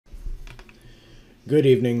Good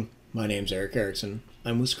evening. My name's Eric Erickson.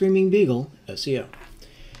 I'm with Screaming Beagle SEO.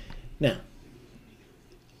 Now,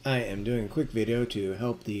 I am doing a quick video to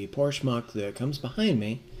help the poor schmuck that comes behind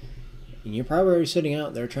me. And you're probably already sitting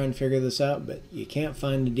out there trying to figure this out, but you can't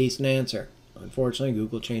find a decent answer. Unfortunately,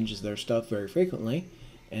 Google changes their stuff very frequently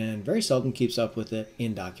and very seldom keeps up with it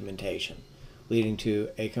in documentation, leading to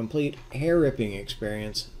a complete hair-ripping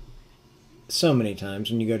experience so many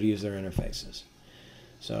times when you go to use their interfaces.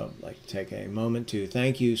 So I'd like to take a moment to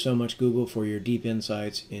thank you so much, Google, for your deep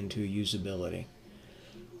insights into usability.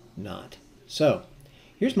 So,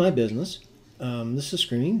 here's my business. This is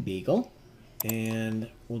Screaming Beagle, and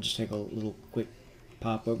we'll just take a little quick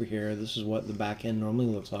pop over here. This is what the back end normally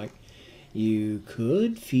looks like. You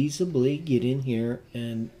could feasibly get in here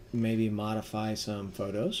and maybe modify some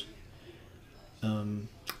photos.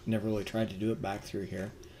 Never really tried to do it back through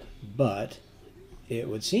here, but it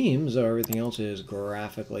would seem as though everything else is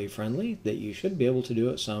graphically friendly, that you should be able to do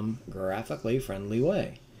it some graphically friendly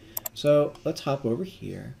way. So let's hop over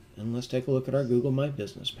here and let's take a look at our Google My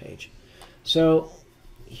Business page. So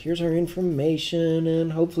here's our information,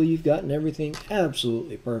 and hopefully you've gotten everything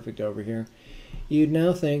absolutely perfect over here. You'd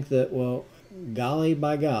now think that, well, golly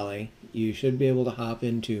by golly, you should be able to hop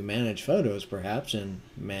into Manage Photos perhaps and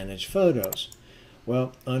manage photos.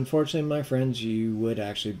 Well, unfortunately, my friends, you would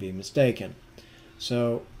actually be mistaken.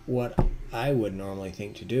 So what I would normally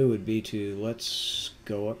think to do would be to, let's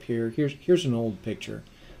go up here. Here's an old picture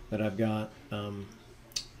that I've got.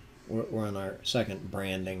 We're on our second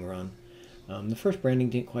branding run. The first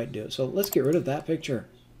branding didn't quite do it, so let's get rid of that picture.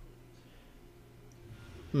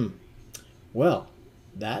 Well,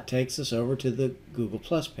 that takes us over to the Google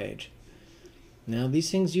Plus page. Now,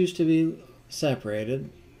 these things used to be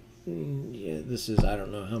separated. Yeah, this is, I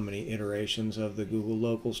don't know how many iterations of the Google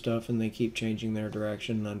local stuff, and they keep changing their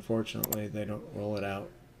direction. Unfortunately, they don't roll it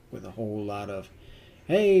out with a whole lot of,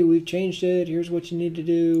 hey, we've changed it, here's what you need to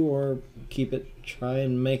do, or try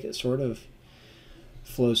and make it sort of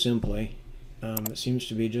flow simply. It seems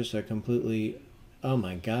to be just a completely, oh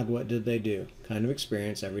my God, what did they do kind of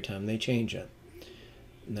experience every time they change it.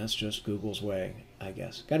 And that's just Google's way, I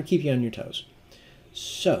guess. Got to keep you on your toes.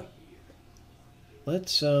 So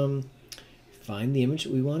let's find the image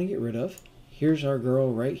that we want to get rid of. Here's our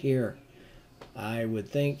girl right here. I would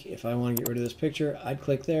think if I want to get rid of this picture, I'd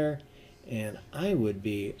click there, and I would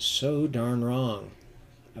be so darn wrong.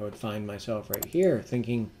 I would find myself right here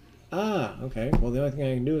thinking, okay, well, the only thing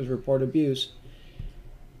I can do is report abuse.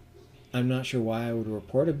 I'm not sure why I would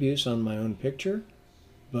report abuse on my own picture,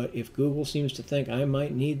 but if Google seems to think I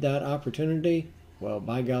might need that opportunity, well,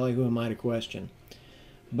 by golly, who am I to question?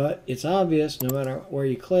 But it's obvious, no matter where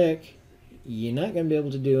you click, you're not going to be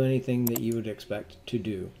able to do anything that you would expect to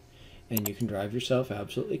do. And you can drive yourself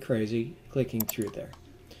absolutely crazy clicking through there.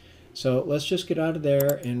 So let's just get out of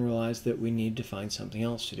there and realize that we need to find something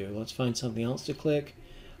else to do. Let's find something else to click.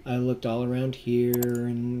 I looked all around here,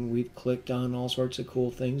 and we've clicked on all sorts of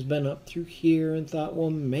cool things. Been up through here and thought, well,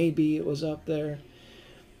 maybe it was up there.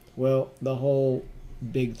 Well, the whole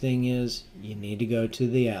big thing is you need to go to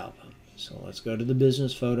the album. So let's go to the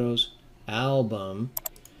Business Photos album,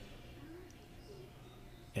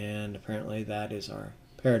 and apparently that is our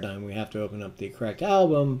paradigm. We have to open up the correct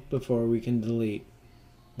album before we can delete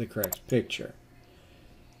the correct picture.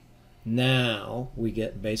 Now we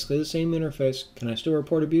get basically the same interface. Can I still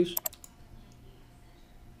report abuse?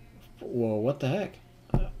 Well, what the heck?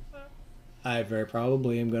 I very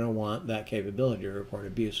probably am going to want that capability to report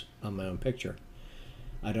abuse on my own picture.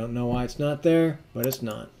 I don't know why it's not there, but it's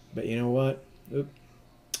not. But you know what?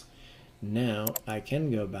 Now I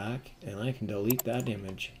can go back and I can delete that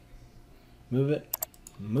image. Move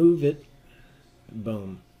it,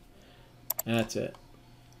 boom. That's it.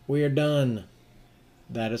 We are done.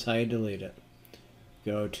 That is how you delete it.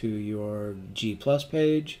 Go to your G Plus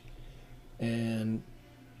page and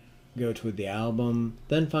go to the album,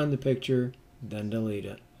 then find the picture, then delete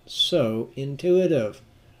it. So intuitive.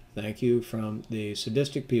 Thank you from the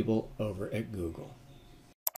sadistic people over at Google.